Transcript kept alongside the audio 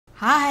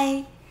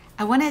Hi!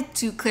 I wanted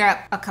to clear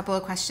up a couple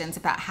of questions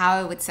about how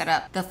I would set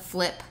up the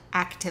Flip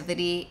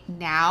activity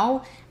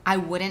now. I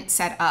wouldn't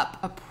set up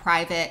a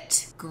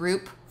private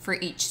group for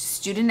each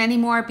student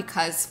anymore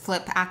because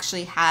Flip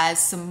actually has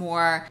some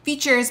more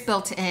features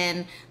built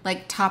in,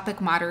 like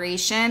topic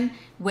moderation,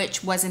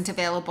 which wasn't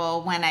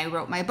available when I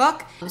wrote my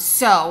book.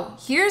 So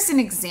here's an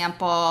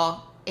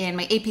example. In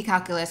my AP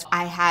Calculus,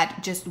 I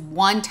had just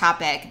one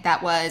topic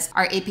that was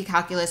our AP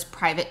Calculus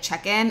private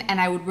check-in, and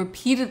I would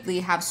repeatedly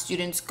have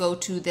students go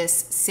to this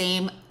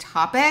same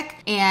topic.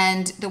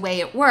 And the way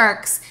it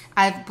works,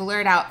 I've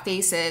blurred out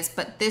faces,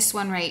 but this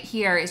one right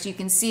here is you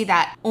can see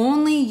that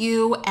only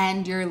you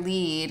and your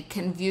lead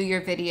can view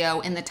your video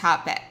in the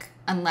topic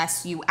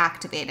unless you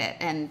activate it,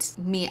 and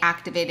me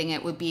activating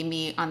it would be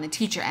me on the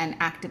teacher end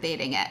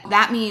activating it.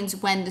 That means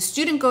when the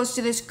student goes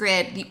to this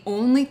grid, the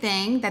only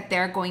thing that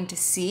they're going to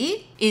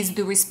see is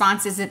the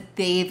responses that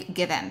they've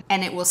given,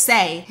 and it will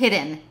say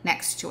hidden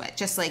next to it,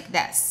 just like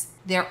this.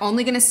 They're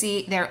only going to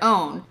see their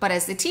own, but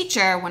as the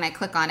teacher, when I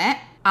click on it,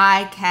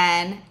 I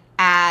can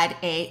add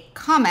a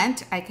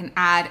comment, I can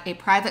add a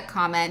private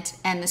comment,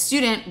 and the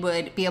student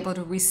would be able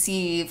to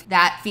receive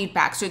that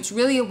feedback. So it's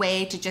really a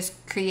way to just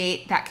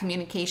create that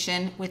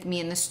communication with me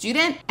and the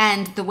student.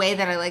 And the way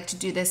that I like to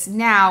do this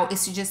now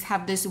is to just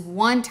have this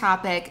one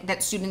topic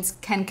that students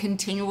can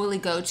continually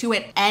go to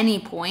at any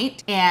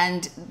point,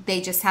 and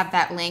they just have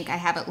that link. I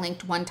have it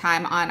linked one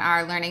time on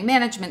our learning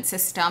management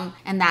system,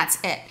 and that's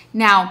it.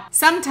 Now,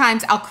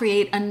 sometimes I'll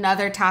create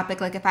another topic,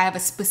 like if I have a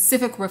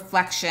specific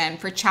reflection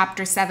for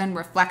chapter 7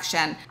 reflection,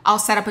 I'll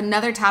set up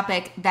another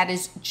topic that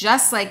is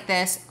just like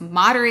this,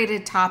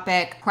 moderated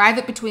topic,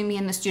 private between me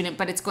and the student,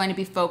 but it's going to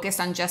be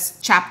focused on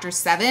just chapter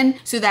 7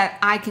 so that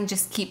I can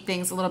just keep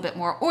things a little bit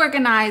more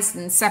organized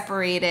and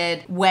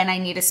separated when I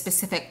need a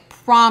specific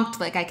prompt,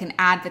 like I can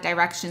add the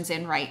directions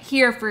in right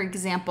here, for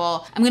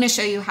example. I'm going to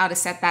show you how to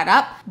set that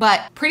up,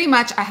 but pretty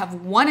much I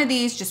have one of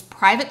these just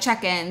private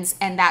check-ins,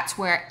 and that's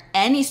where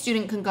any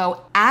student can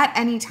go at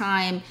any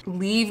time,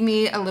 leave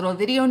me a little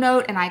video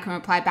note, and I can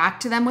reply back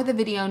to them with a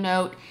video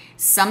note.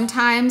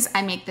 Sometimes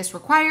I make this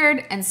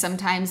required, and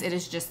sometimes it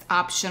is just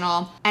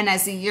optional. And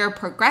as the year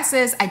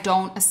progresses, I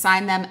don't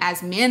assign them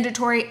as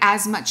mandatory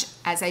as much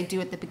as I do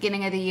at the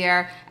beginning of the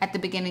year. At the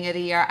beginning of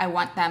the year, I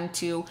want them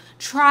to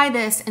try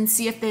this and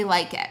see if they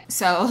like it.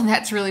 So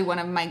that's really one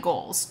of my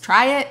goals.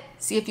 Try it,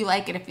 see if you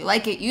like it. If you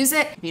like it, use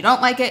it. If you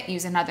don't like it,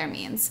 use another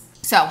means.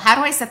 So how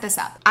do I set this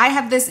up? I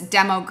have this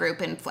demo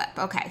group in Flip.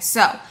 Okay,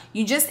 so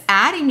you just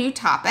add a new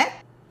topic.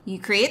 You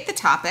create the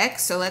topic,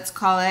 so let's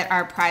call it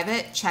our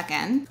private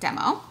check-in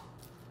demo.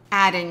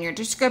 Add in your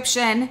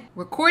description,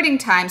 recording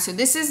time. So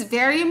this is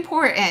very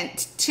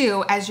important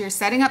too, as you're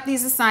setting up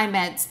these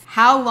assignments.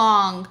 How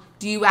long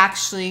do you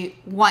actually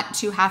want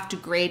to have to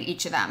grade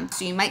each of them?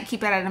 So you might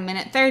keep it at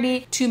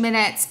 1:30, 2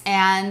 minutes,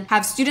 and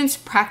have students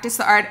practice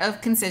the art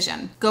of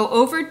concision. Go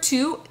over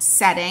to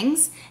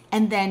settings,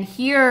 and then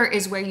here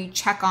is where you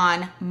check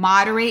on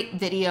moderate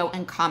video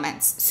and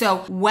comments.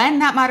 So when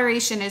that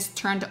moderation is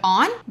turned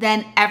on,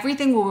 then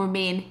everything will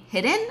remain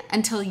hidden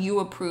until you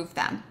approve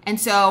them. And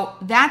so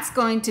that's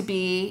going to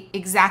be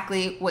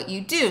exactly what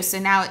you do. So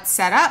now it's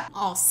set up,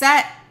 all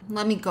set.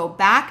 Let me go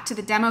back to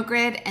the demo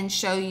grid and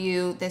show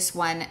you this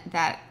one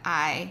that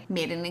I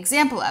made an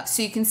example of.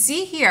 So you can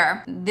see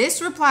here,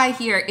 this reply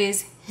here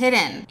is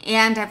hidden,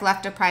 and I've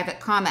left a private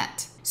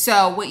comment.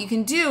 So what you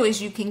can do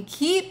is you can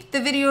keep the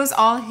videos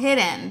all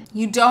hidden.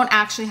 You don't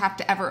actually have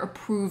to ever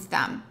approve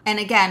them. And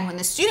again, when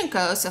the student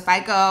goes, so if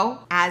I go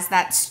as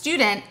that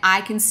student,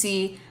 I can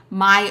see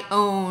my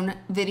own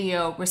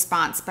video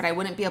response, but I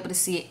wouldn't be able to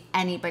see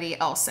anybody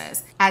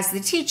else's. As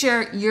the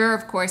teacher, you're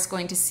of course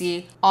going to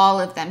see all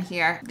of them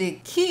here. The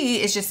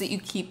key is just that you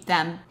keep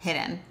them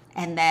hidden.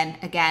 And then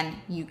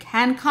again, you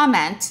can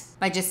comment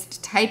by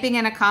just typing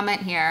in a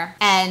comment here,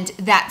 and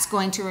that's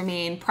going to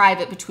remain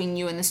private between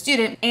you and the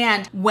student.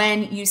 And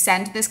when you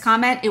send this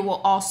comment, it will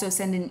also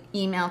send an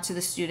email to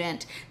the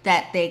student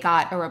that they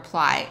got a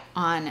reply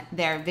on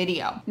their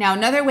video. Now,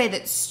 another way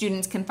that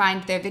students can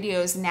find their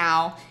videos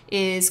now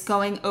is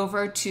going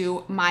over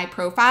to my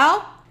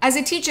profile. As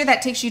a teacher,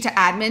 that takes you to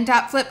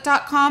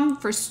admin.flip.com.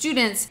 For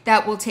students,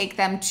 that will take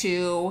them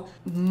to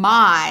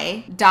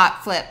my.flip.com.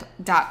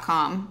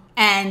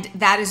 And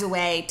that is a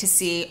way to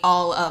see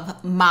all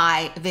of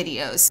my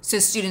videos. So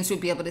students would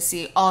be able to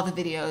see all the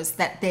videos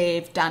that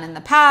they've done in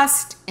the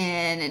past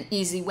in an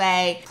easy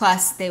way.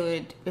 Plus they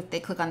would, if they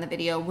click on the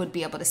video, would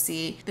be able to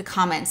see the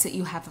comments that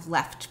you have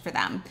left for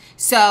them.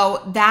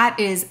 So that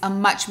is a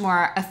much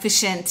more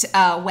efficient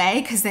way,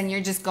 because then you're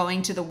just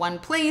going to the one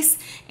place.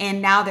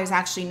 And now there's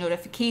actually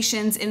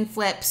notifications in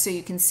Flip, so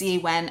you can see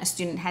when a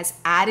student has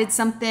added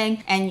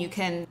something, and you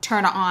can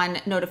turn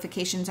on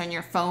notifications on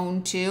your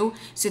phone too,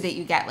 so that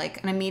you get like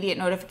an immediate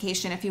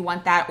notification if you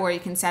want that, or you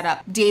can set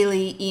up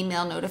daily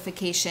email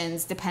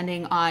notifications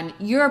depending on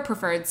your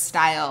preferred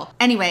style.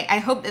 Anyway, I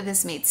hope that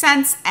this made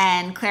sense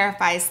and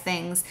clarifies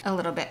things a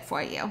little bit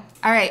for you.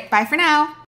 All right, bye for now.